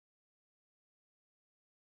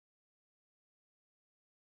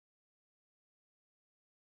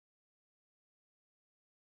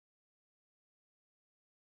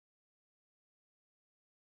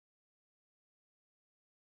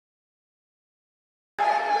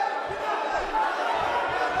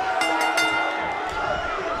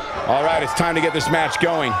All right, it's time to get this match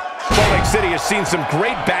going. Salt Lake City has seen some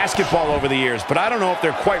great basketball over the years, but I don't know if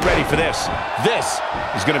they're quite ready for this. This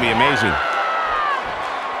is going to be amazing.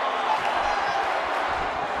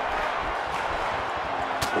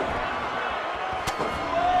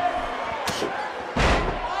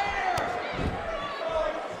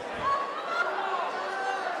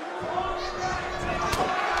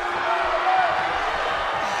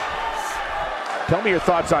 Tell me your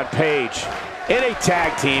thoughts on Paige. In a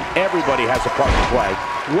tag team, everybody has a part to play.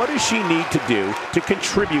 What does she need to do to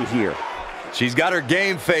contribute here? She's got her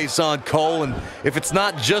game face on, Cole, and if it's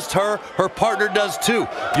not just her, her partner does too.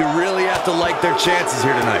 You really have to like their chances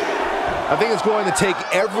here tonight. I think it's going to take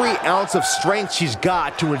every ounce of strength she's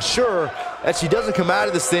got to ensure that she doesn't come out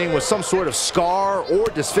of this thing with some sort of scar or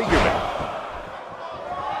disfigurement.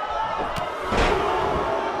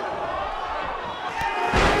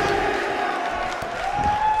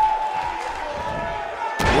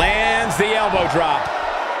 Lands the elbow drop.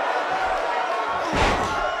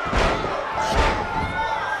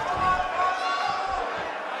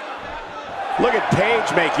 Look at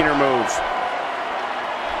Paige making her moves.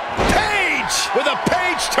 Paige with a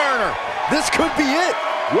Paige turner. This could be it.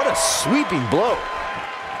 What a sweeping blow.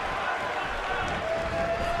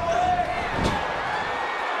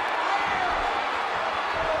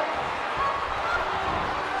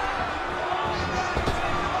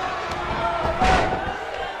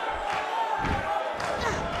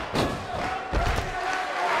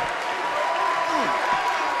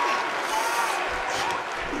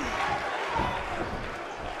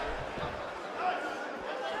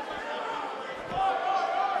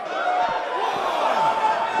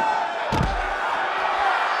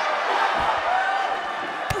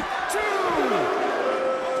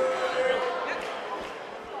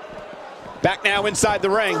 Back now inside the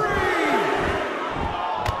ring.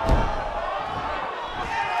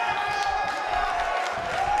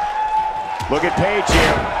 Look at Paige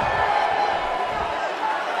here.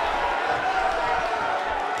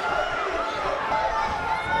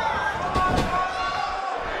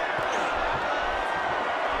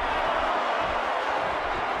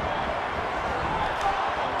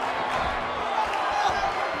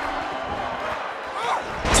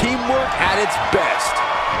 Teamwork at its best.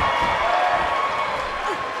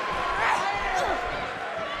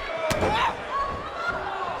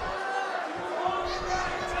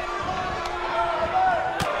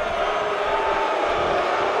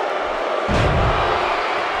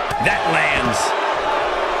 That lands.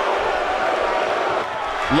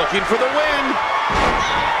 Looking for the win.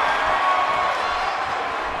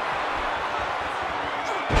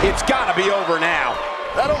 It's got to be over now.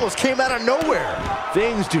 That almost came out of nowhere.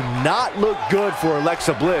 Things do not look good for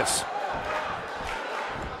Alexa Bliss.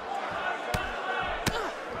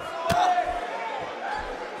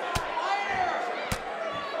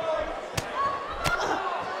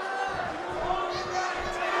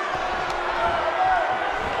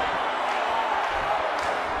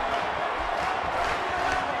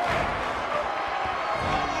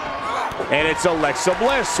 And it's Alexa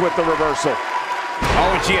Bliss with the reversal.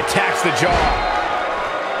 Oh, and she attacks the jaw.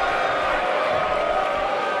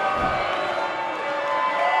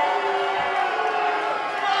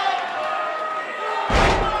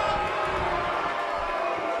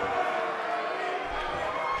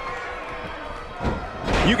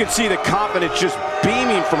 You can see the confidence just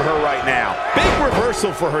beaming from her right now. Big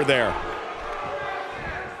reversal for her there.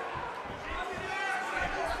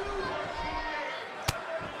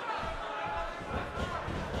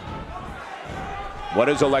 What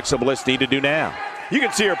does Alexa Bliss need to do now? You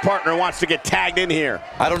can see her partner wants to get tagged in here.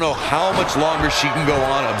 I don't know how much longer she can go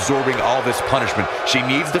on absorbing all this punishment. She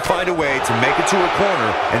needs to find a way to make it to her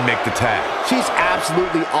corner and make the tag. She's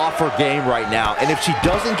absolutely off her game right now, and if she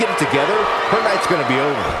doesn't get it together, her night's going to be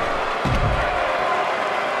over.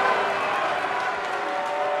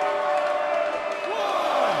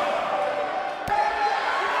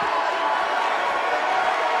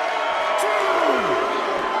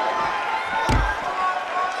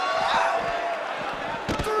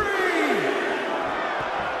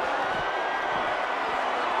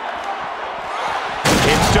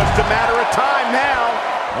 It's just a matter of time now.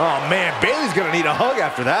 Oh, man, Bayley's going to need a hug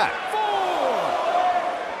after that.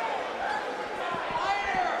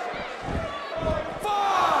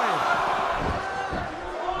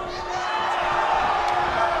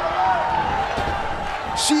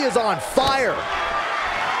 5. She is on fire.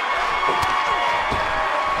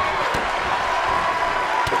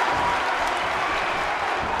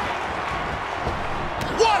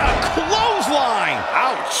 What a clothesline!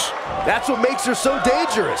 Ouch! That's what makes her so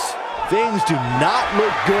dangerous. Things do not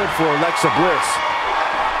look good for Alexa Bliss.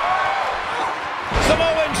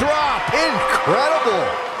 Samoan drop. Incredible.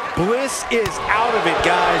 Bliss is out of it,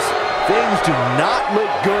 guys. Things do not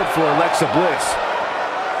look good for Alexa Bliss.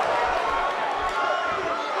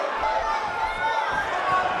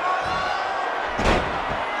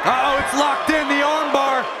 Uh-oh, it's locked in, the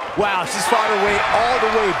armbar. Wow, she's fought her way all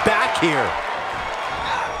the way back here.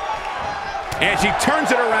 And she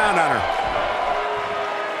turns it around on her.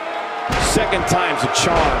 Second time's a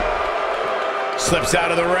charm. Slips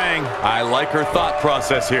out of the ring. I like her thought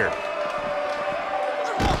process here.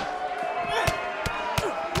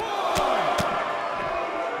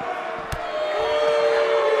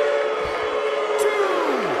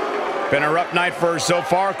 Been a rough night for her so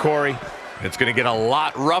far, Corey. It's going to get a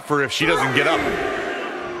lot rougher if she doesn't get up.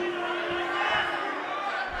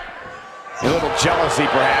 A little jealousy,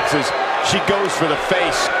 perhaps, as she goes for the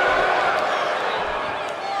face.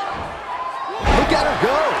 Look at her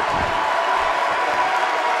go.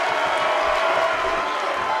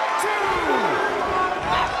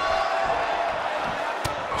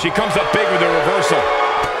 She comes up big with a reversal.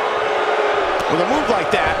 With a move like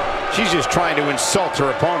that, she's just trying to insult her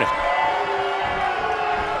opponent.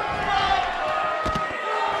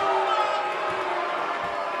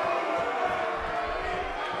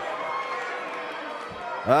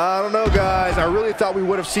 I don't know, guys. I really thought we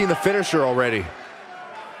would have seen the finisher already.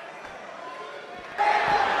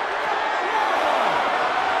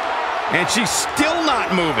 And she's still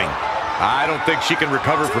not moving. I don't think she can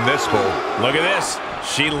recover from this, Cole. Look at this.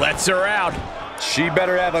 She lets her out. She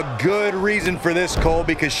better have a good reason for this, Cole,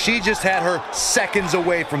 because she just had her seconds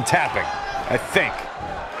away from tapping, I think.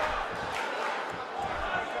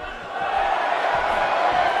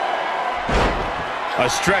 A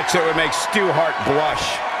stretch that would make Stu Hart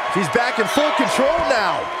blush. She's back in full control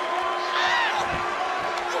now.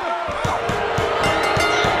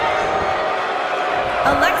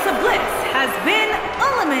 Alexa Bliss has been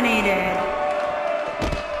eliminated.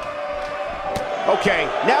 Okay,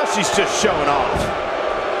 now she's just showing off.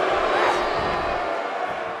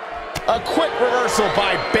 A quick reversal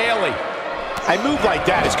by Bayley. A move like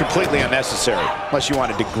that is completely unnecessary, unless you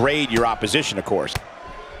want to degrade your opposition, of course.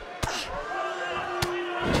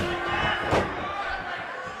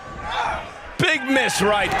 Big miss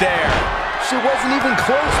right there. She wasn't even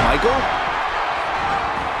close, Michael.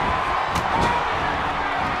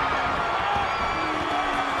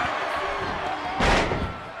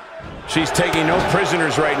 She's taking no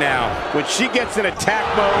prisoners right now. When she gets in attack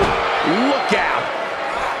mode, look out.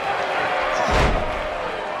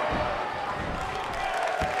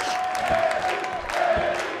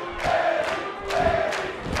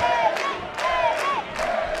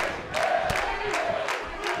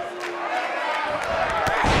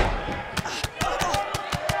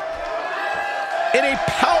 In a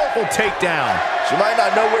powerful takedown. She might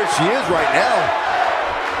not know where she is right now.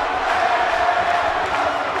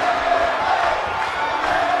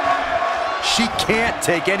 She can't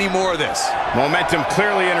take any more of this. Momentum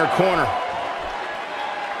clearly in her corner.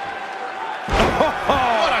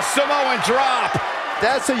 What a Samoan drop.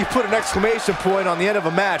 That's how you put an exclamation point on the end of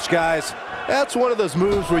a match, guys. That's one of those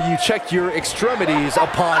moves where you check your extremities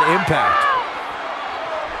upon impact.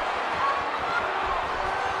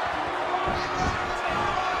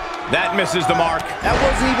 That misses the mark. That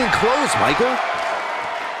wasn't even close, Michael.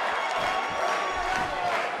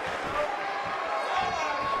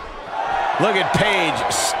 Look at Paige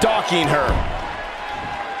stalking her.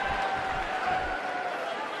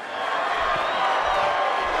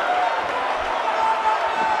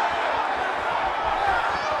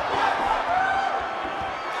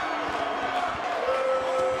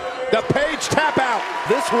 The Paige tap out.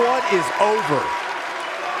 This one is over.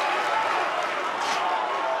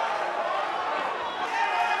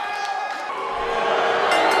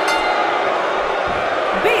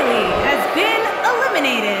 Bayley has been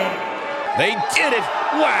eliminated. They did it.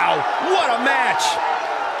 Wow, what a match.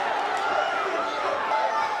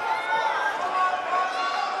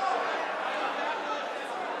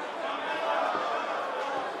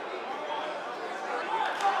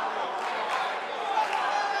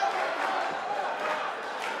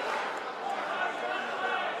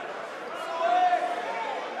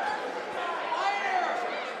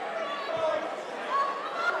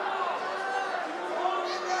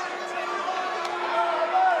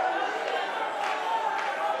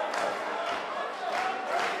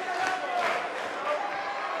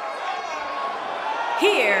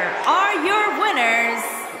 Here are your winners,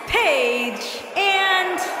 Paige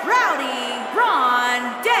and Ronda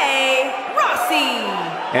Rousey.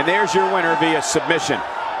 And there's your winner via submission.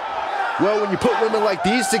 Well, when you put women like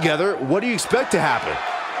these together, what do you expect to happen?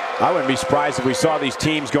 I wouldn't be surprised if we saw these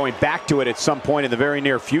teams going back to it at some point in the very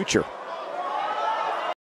near future.